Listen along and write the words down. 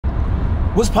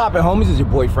What's poppin', homies? It's your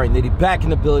boy Frank Nitty back in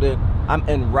the building. I'm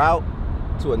en route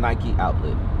to a Nike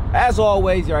outlet. As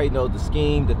always, you already know the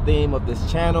scheme, the theme of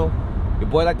this channel. Your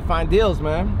boy like to find deals,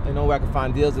 man. You know where I can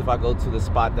find deals if I go to the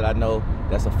spot that I know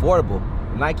that's affordable.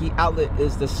 Nike outlet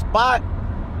is the spot,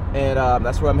 and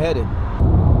that's where I'm headed.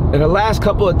 In the last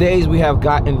couple of days, we have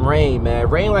gotten rain, man.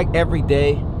 Rain like every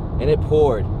day, and it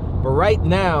poured. But right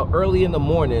now, early in the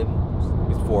morning,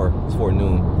 it's 4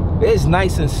 noon. It's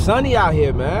nice and sunny out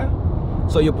here, man.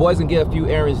 So your boys can get a few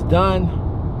errands done.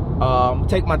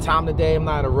 Take my time today. I'm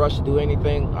not in a rush to do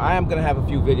anything. I am gonna have a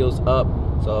few videos up,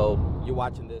 so you're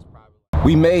watching this probably.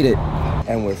 We made it,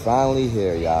 and we're finally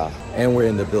here, y'all. And we're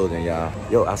in the building, y'all.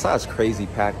 Yo, outside it's crazy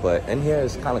packed, but in here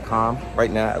it's kind of calm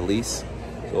right now, at least.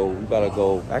 So we better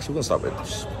go. Actually, we're gonna start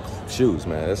with shoes,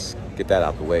 man. Let's get that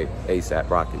out the way ASAP.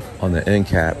 Rocket. On the end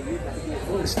cap,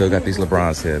 we still got these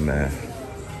LeBrons here, man.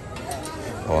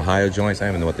 Ohio joints. I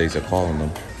don't even know what these are calling them.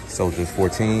 Soldiers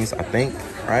 14s, I think,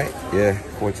 right? Yeah,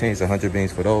 14s, 100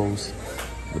 beans for those.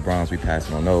 LeBrons, we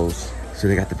passing on those. So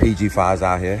they got the PG5s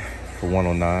out here for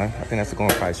 109. I think that's the going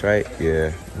price, right?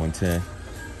 Yeah, 110.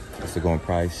 That's the going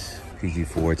price.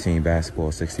 PG14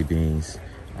 basketball, 60 beans.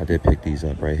 I did pick these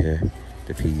up right here.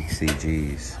 The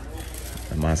PCGs.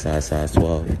 And my size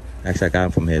 12. Actually, I got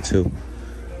them from here too.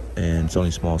 And it's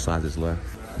only small sizes left.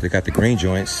 They got the green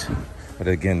joints, but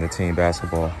again, the team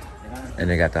basketball. And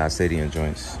they got the Obsidian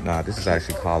joints. Nah, this is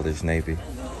actually college navy.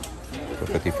 For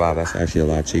 55, that's actually a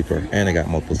lot cheaper. And they got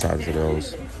multiple sizes of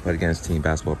those. But again, it's team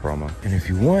basketball promo. And if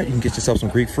you want, you can get yourself some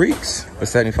Greek Freaks for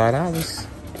 $75.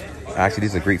 Actually,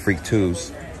 these are Greek Freak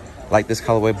 2s. Like this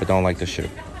colorway, but don't like the shoe.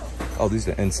 Oh, these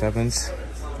are N7s.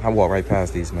 I walked right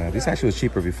past these, man. These actually was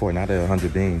cheaper before, not at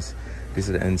 100 beans. These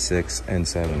are the N6,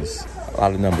 N7s. A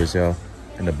lot of numbers, yo.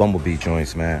 And the Bumblebee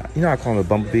joints, man. You know I call them the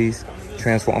Bumblebees?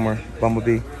 Transformer,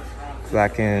 Bumblebee.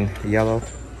 Black and yellow,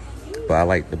 but I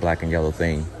like the black and yellow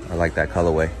thing. I like that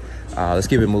colorway. Let's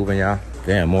keep it moving, y'all.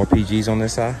 Damn, more PGs on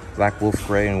this side. Black Wolf,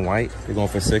 gray and white. They're going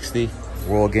for 60.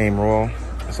 Royal Game Royal.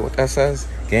 So what that says?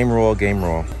 Game Royal, Game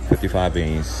Royal. 55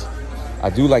 beans. I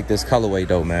do like this colorway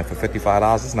though, man. For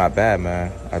 $55, it's not bad,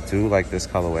 man. I do like this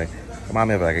colorway. Remind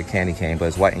me of like a candy cane, but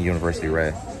it's white and university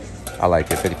red. I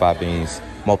like it. 55 beans.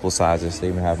 Multiple sizes. They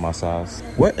even have my size.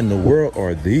 What in the world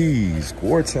are these?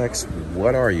 Gore-Tex,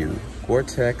 what are you?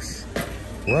 Gore-Tex,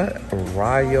 what?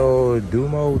 Rayo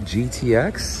Dumo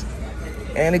GTX?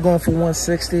 And they're going for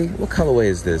 160. What colorway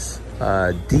is this?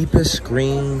 Deepest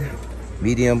green,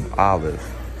 medium olive.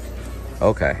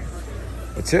 Okay.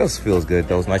 Materials feels good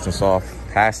though. It's nice and soft.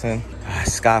 Passing.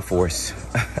 Skyforce.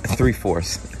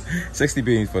 3/4. 60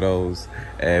 beans for those.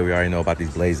 And we already know about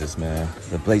these Blazers, man.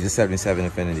 The Blazer 77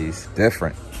 Infinities.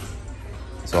 Different.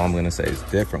 That's all I'm gonna say. It's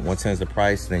different. 110 is the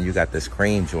price. Then you got this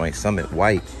cream joint, Summit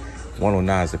White.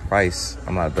 109 is the price.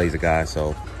 I'm not a Blazer guy,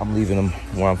 so I'm leaving them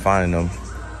where I'm finding them.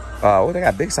 Oh, they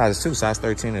got big sizes too. Size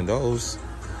 13 in those.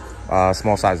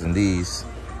 Small sizes in these.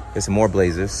 There's some more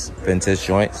Blazers. Vintage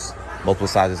joints. Multiple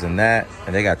sizes in that.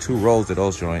 And they got 2 rows of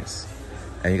those joints.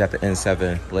 And you got the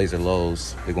N7 Blazer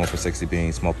lows. They're going for 60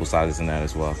 beans. Multiple sizes in that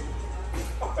as well.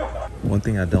 One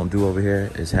thing I don't do over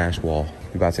here is hash wall.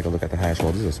 We about to take a look at the hash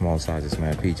wall. These are small sizes,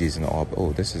 man. PGs and all.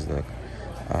 Oh, this is the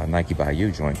Nike by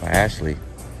You joint by Ashley.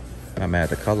 I'm at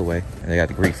the colorway. And they got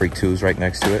the Greek Freak 2s right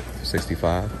next to it for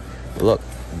 65. But look,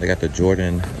 they got the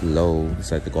Jordan Low.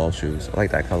 It's like the golf shoes. I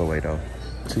like that colorway though.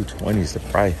 220 is the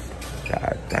price.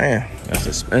 God damn, that's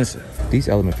expensive. These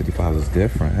Element 55 is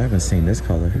different. I haven't seen this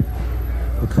color.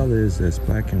 What color is this?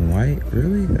 Black and white?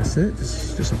 Really? That's it?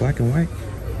 Just a black and white?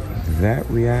 That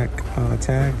React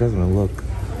tag doesn't even look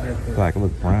black. It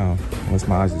looks brown. Unless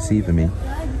my eyes deceiving me.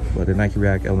 But the Nike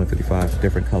React Element 55 is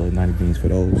different color. 90 beans for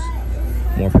those.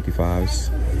 More 55s.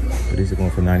 But these are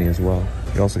going for 90 as well.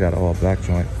 You also got an all black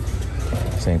joint.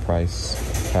 Same price.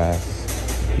 Pass.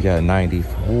 You got a 90.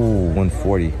 Ooh,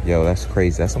 140. Yo, that's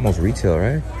crazy. That's almost retail,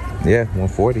 right? Yeah,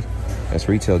 140. That's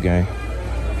retail gang.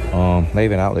 Not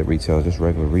even outlet retail, just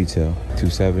regular retail.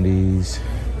 270s,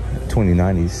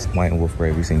 2090s, white and wolf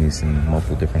gray. We've seen these in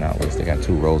multiple different outlets. They got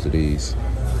 2 rows of these.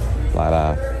 Flat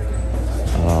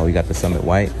eye. We got the Summit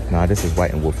white. Nah, this is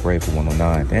white and wolf gray for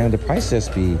 109. Damn, the price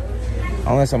just be,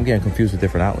 unless I'm getting confused with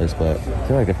different outlets, but I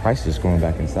feel like the price is just growing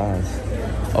back in size.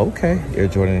 Okay, Air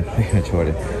Jordan, Air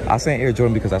Jordan. I was saying Air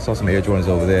Jordan because I saw some Air Jordans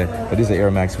over there, but these are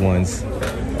Air Max 1s,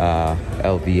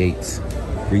 LV8s,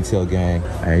 retail gang.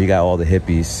 And you got all the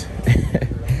hippies,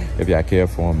 if y'all care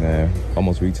for them, man.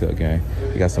 Almost retail gang.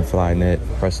 You got some Flyknit,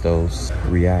 Prestos,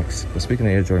 Reacts. But speaking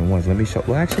of Air Jordan 1s, let me show,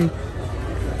 well actually,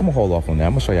 I'm gonna hold off on that.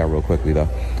 I'm gonna show y'all real quickly though.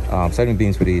 70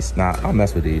 beans for these. Nah, I'll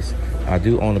mess with these. I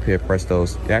do own a pair of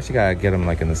Prestos. You actually gotta get them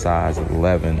like in the size of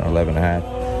 11 or 11 and a half.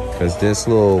 because this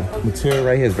little material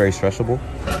right here is very stretchable.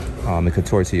 It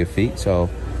contours to your feet, so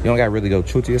you don't gotta really go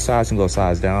true to your size and go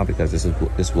size down because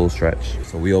this will stretch.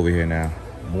 So we over here now.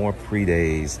 More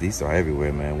pre-days. These are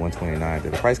everywhere, man. $129.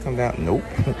 Did the price come down? Nope.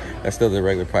 That's still the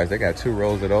regular price. They got 2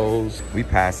 rows of those. We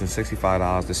passing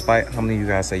 $65. Despite how many of you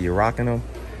guys say you're rocking them,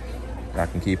 I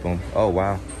can keep them. Oh,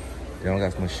 wow. They don't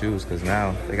got much shoes because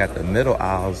now they got the middle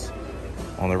aisles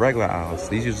on the regular aisles.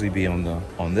 These usually be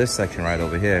on this section right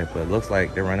over here, but it looks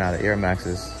like they're running out of Air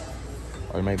Maxes,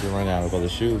 or they might be running out of other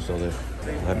shoes. So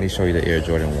let me show you the Air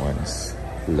Jordan 1s.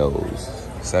 Lows.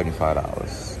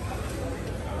 $75.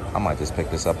 I might just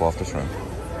pick this up off the trim.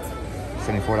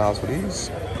 $74 for these.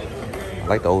 I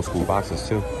like the old school boxes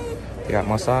too. They got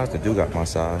my size, they do got my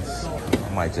size.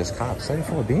 I might just cop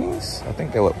 74 beans. I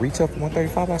think they would retail for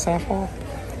 $135 by Fawhall.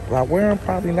 Will I wear them?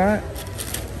 Probably not.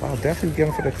 But I'll definitely get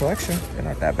them for the collection. They're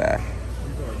not that bad.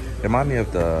 They remind me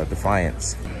of the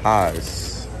Defiance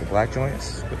highs, the black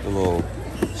joints with the little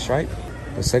stripe.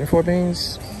 The 74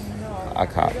 beans, I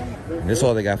cop. And this is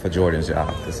all they got for Jordans,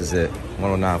 y'all. This is it.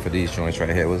 109 for these joints right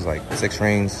here. It was like 6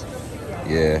 rings.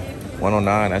 Yeah,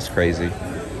 109, that's crazy.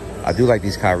 I do like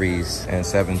these Kyrie's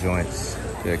N7 joints.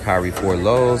 They're Kyrie 4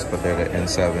 lows, but they're the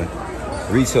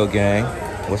N7. Retail gang.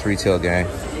 What's retail gang?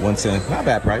 110, not a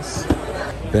bad price.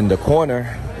 Then the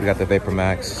corner, we got the Vapor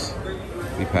Max.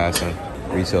 We passing.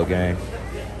 Retail gang.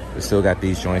 We still got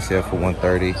these joints here for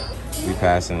 130. We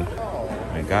passing.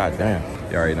 And goddamn,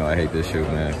 you already know I hate this shoe,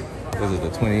 man. This is the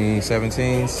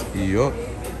 2017s. Yup.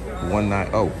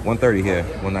 130 here.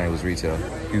 190 was retail.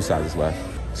 A few sizes left.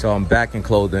 So I'm back in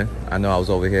clothing. I know I was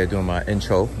over here doing my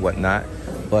intro, whatnot.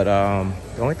 But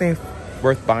the only thing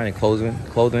worth buying in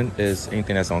clothing is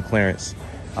anything that's on clearance.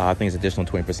 I think it's additional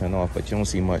 20% off, but you don't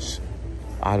see much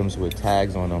items with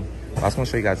tags on them. I was gonna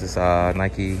show you guys this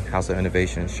Nike House of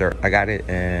Innovation shirt. I got it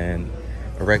in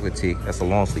a regular tee. That's a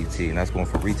long sleeve tee, and that's going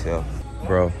for retail.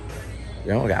 Bro,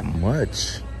 they don't got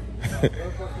much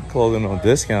clothing on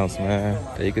discounts, man.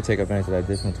 That you could take advantage of that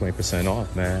additional 20%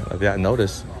 off, man. If y'all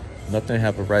notice, nothing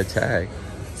have a red tag.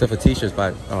 Except for t-shirts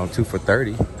by 2 for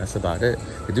 $30. That's about it.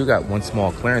 They do got one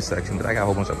small clearance section, but I got a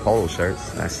whole bunch of polo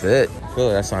shirts. That's it. I feel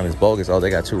like that sign is bogus. Oh, they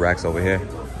got 2 racks over here.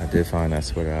 I did find that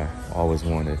sweater I always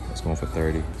wanted. It's going for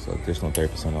 30, so additional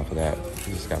 30% off of that.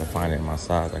 You just gotta find it in my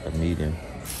size, like a medium.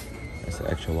 That's an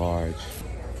extra large.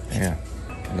 Damn,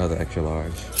 another extra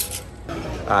large. All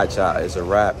right, y'all, it's a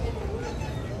wrap.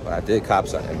 But I did cop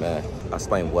something, man. I'll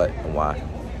explain what and why.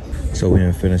 So we're in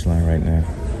the finish line right now.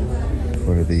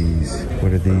 What are these?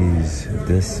 What are these?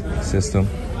 This system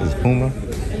is Puma.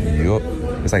 Yup.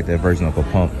 It's like their version of a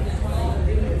pump.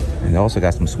 And they also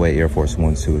got some suede Air Force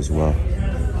Ones too as well.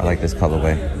 I like this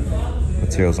colorway.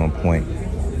 Material's on point.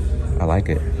 I like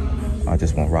it. I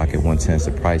just won't rock it. 110 is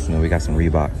the price. And then we got some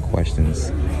Reebok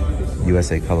questions.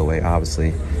 USA colorway,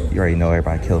 obviously. You already know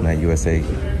everybody killing that USA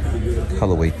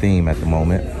colorway theme at the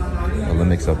moment.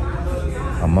 Olympics are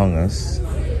among us.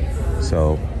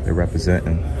 So they're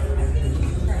representing.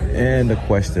 And the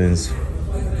questions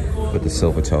with the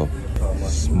silver toe.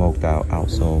 Smoked out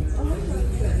outsole.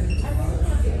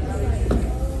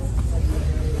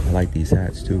 I like these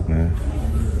hats too, man.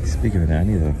 Speaking of that, I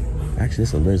need a... Actually,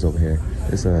 there's a Liz over here.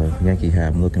 There's a Yankee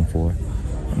hat I'm looking for.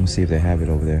 I'm gonna see if they have it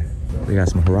over there. They got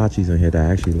some Huaraches in here that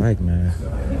I actually like, man.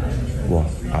 Well,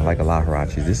 I like a lot of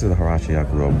Huaraches. This is the Huarache I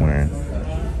grew up wearing.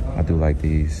 I do like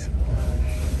these.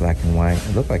 Black and white.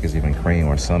 It looks like it's even cream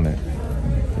or Summit.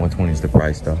 120 is the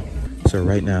price though. So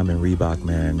right now I'm in Reebok,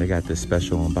 man. They got this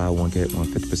special on buy one, get one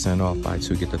 50% off. Buy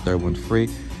two, get the third one free.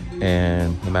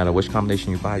 And no matter which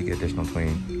combination you buy, you get additional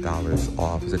 $20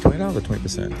 off. Is it $20 or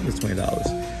 20%? I think it's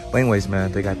 $20. But anyways,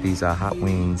 man, they got these Hot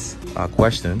Wings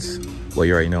questions. Well,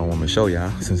 you already know I'm gonna show y'all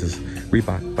since it's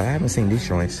Reebok. But I haven't seen these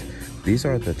joints. These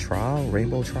are the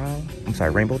Rainbow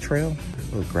Trail.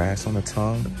 Little grass on the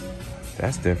tongue.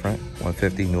 That's different.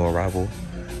 150, new arrival.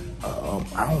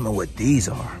 I don't know what these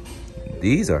are.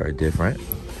 These are different.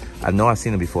 I know I've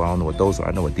seen them before. I don't know what those are.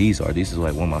 I know what these are. These is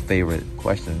like one of my favorite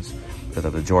questions because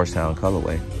of the Georgetown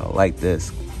colorway. I like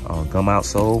this. Gum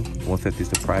outsole, 150 is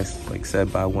the price. Like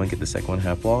said, buy one, get the second one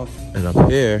half off. And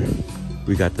up here,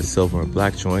 we got the silver and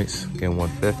black joints. Again,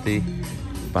 150.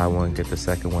 Buy one, get the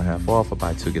second one half off. Or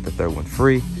buy two, get the third one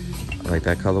free. I like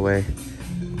that colorway.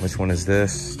 Which one is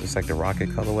this? It's like the Rocket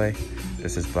colorway.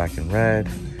 This is black and red.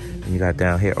 And you got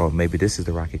down here, or maybe this is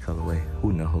the Rocket colorway.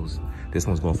 Who knows? This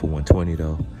one's going for 120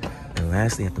 though. And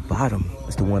lastly, at the bottom,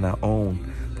 it's the one I own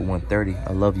for 130.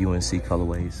 I love UNC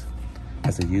colorways.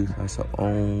 As a youth, I used to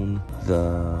own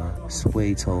the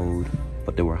suede toed,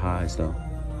 but they were highs though.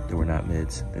 They were not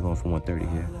mids. They're going for 130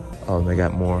 here. Oh, and they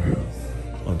got more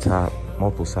on top.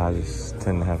 multiple sizes.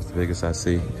 10.5 is the biggest I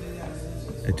see.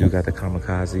 They do got the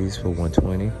kamikazes for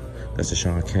 120. That's the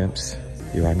Sean Kemp's.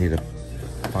 Yo, I need to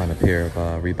find a pair of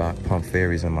Reebok Pump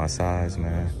Fairies in my size,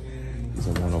 man. These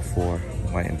are 104,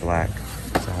 white and black,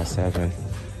 size 7.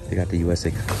 They got the USA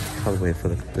colorway for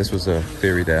the, this was a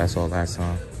Fairy that I saw last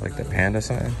time, like the Panda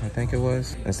something, I think it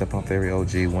was. That's the Pump Fairy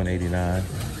OG 189.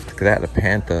 Cause that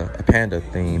had a panda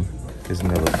theme. There's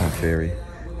another Pump Fairy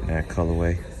in that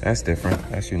colorway. That's different,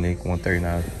 that's unique,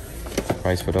 139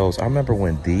 price for those. I remember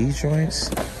when these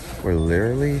joints were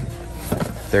literally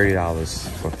 $30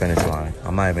 for Finish Line.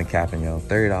 I'm not even capping, yo.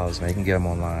 $30, man, you can get them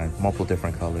online, multiple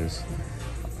different colors.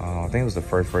 I think it was the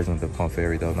first version of the Pump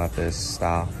Fairy though, not this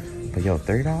style. But yo,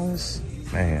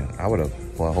 $30? Man, I would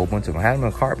have bought a whole bunch of them. I had them in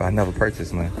a cart, but I never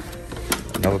purchased, man.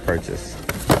 Never purchased.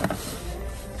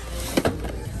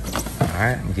 All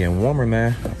right, I'm getting warmer,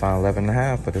 man. I found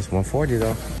 11.5, but it's 140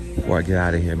 though. Before I get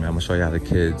out of here, man, I'm gonna show you how the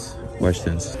kids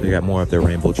questions. They got more of their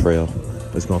Rainbow Trail.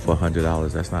 It's going for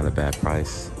 $100. That's not a bad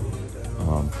price.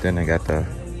 Then they got the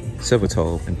Silver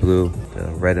Toe in blue, the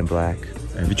red and black.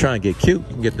 And if you're trying to get cute,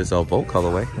 you can get this Vogue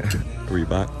colorway,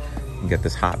 Reebok. You can get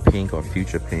this hot pink or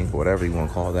future pink, or whatever you want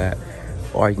to call that.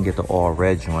 Or you can get the all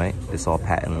red joint. This all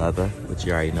patent leather, which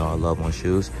you already know I love on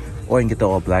shoes. Or you can get the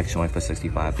all black joint for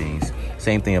 65 beans.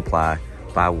 Same thing apply.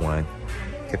 Buy one,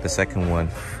 get the second one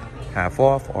half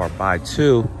off, or buy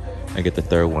two and get the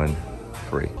third one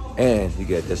free. And you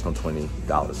get additional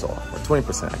 $20 off, or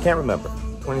 20%. I can't remember.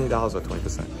 $20 or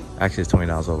 20%. Actually, it's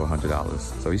 $20 over $100.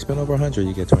 So you spend over $100,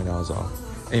 you get $20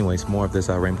 off. Anyways, more of this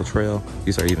Rainbow Trail.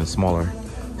 These are even smaller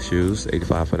shoes.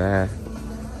 85 for that.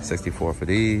 64 for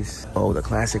these. Oh, the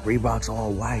classic Reeboks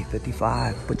all white,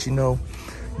 55. But you know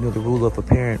the rule of a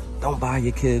parent, don't buy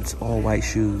your kids all white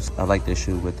shoes. I like this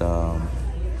shoe with gum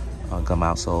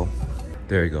outsole.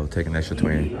 There you go, take an extra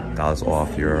 $20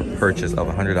 off your purchase of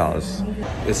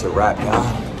 $100. It's a wrap,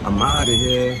 y'all. I'm out of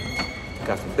here.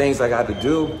 Got some things I got to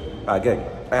do. I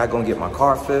gotta go and get my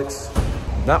car fixed.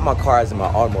 Not my car as in my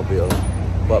automobile,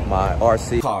 but my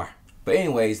RC car. But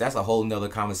anyways, that's a whole nother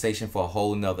conversation for a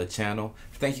whole nother channel.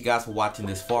 Thank you guys for watching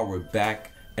this far. We're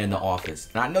back in the office.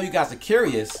 And I know you guys are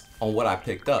curious on what I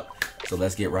picked up. So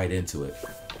let's get right into it.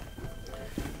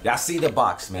 Y'all see the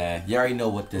box, man. You already know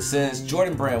what this is.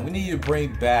 Jordan Brand, we need you to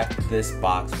bring back this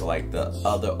box for like the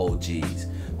other OGs.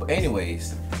 But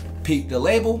anyways, peep the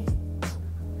label.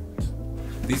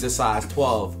 These are size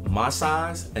 12, my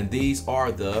size, and these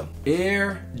are the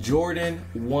Air Jordan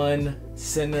 1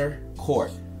 Center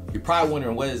Court. You're probably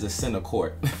wondering, what is a center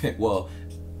court? Well,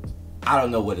 I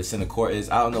don't know what a center court is.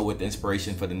 I don't know what the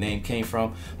inspiration for the name came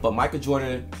from, but Michael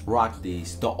Jordan rocked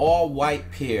these, the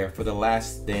all-white pair for the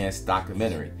Last Dance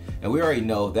documentary. And we already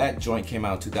know that joint came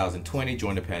out in 2020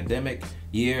 during the pandemic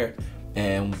year,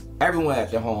 and everyone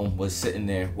at their home was sitting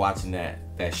there watching that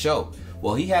show.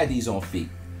 Well, he had these on feet.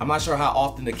 I'm not sure how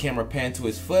often the camera panned to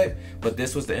his foot, but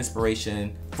this was the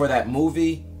inspiration for that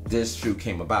movie. This shoe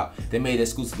came about. They made it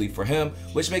exclusively for him,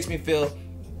 which makes me feel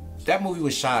that movie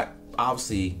was shot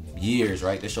obviously years,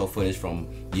 right? They show footage from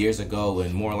years ago,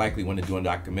 and more likely when they're doing a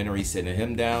documentary sitting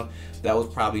him down, that was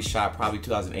probably shot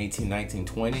 2018, 19,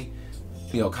 20,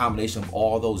 you know, combination of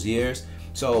all those years.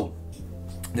 So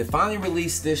they finally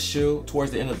released this shoe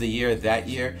towards the end of the year, that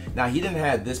year. Now, he didn't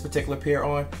have this particular pair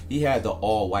on. He had the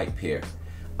all white pair.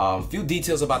 Few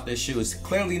details about this shoe. It's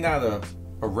clearly not a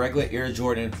regular Air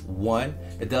Jordan 1.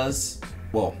 It does,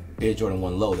 well, Air Jordan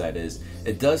 1 low, that is.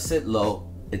 It does sit low.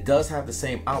 It does have the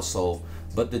same outsole,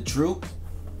 but the droop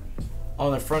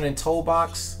on the front and toe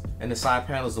box and the side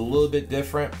panel is a little bit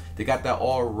different. They got that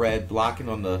all red blocking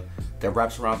on that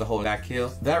wraps around the whole back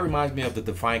heel. That reminds me of the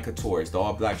Defiant Couture, the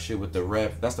all black shoe with the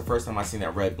red. That's the first time I've seen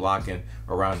that red blocking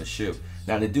around the shoe.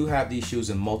 Now, they do have these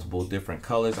shoes in multiple different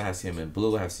colors. I have seen them in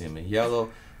blue, I have seen them in yellow.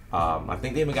 I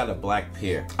think they even got a black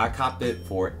pair. I copped it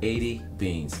for 80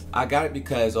 beans. I got it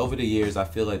because over the years, I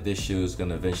feel like this shoe is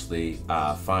gonna eventually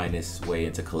find its way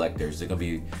into collectors. There's gonna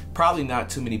be probably not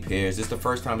too many pairs. It's the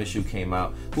first time the shoe came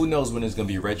out. Who knows when it's gonna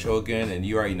be retro again, and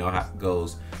you already know how it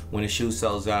goes. When a shoe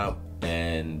sells out,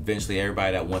 and eventually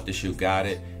everybody that want the shoe got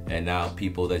it, and now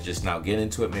people that just now get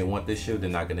into it may want this shoe, they're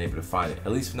not gonna be able to find it.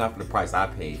 At least not for the price I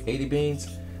paid. 80 beans?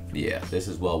 Yeah, this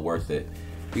is well worth it.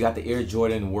 You got the Air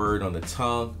Jordan word on the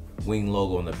tongue, wing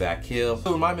logo on the back heel. It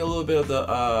remind me a little bit of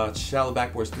the shallow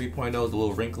backwards 3.0, the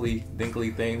little wrinkly,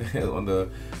 dinkly thing on the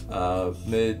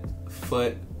mid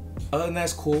foot. Other than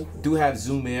that's cool. Do have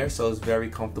Zoom Air, so it's very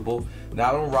comfortable. Now,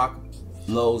 I don't rock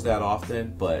lows that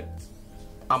often, but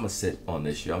I'm gonna sit on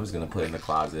this shoe. I'm just gonna put it in the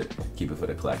closet, keep it for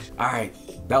the collection. All right,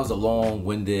 that was a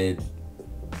long-winded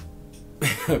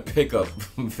pickup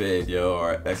video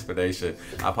or explanation.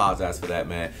 I apologize for that,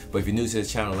 man. But if you're new to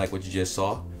this channel and like what you just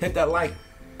saw, hit that like.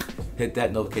 Hit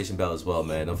that notification bell as well,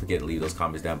 man. Don't forget to leave those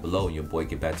comments down below and your boy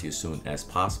get back to you as soon as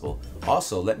possible.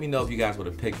 Also, let me know if you guys would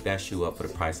have picked that shoe up for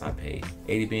the price I paid.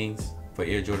 80 beans for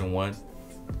Air Jordan 1,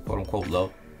 quote unquote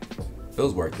low. It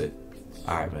was worth it.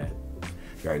 All right, man.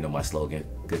 You already know my slogan.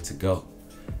 Good to go.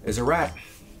 It's a wrap.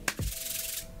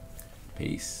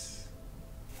 Peace.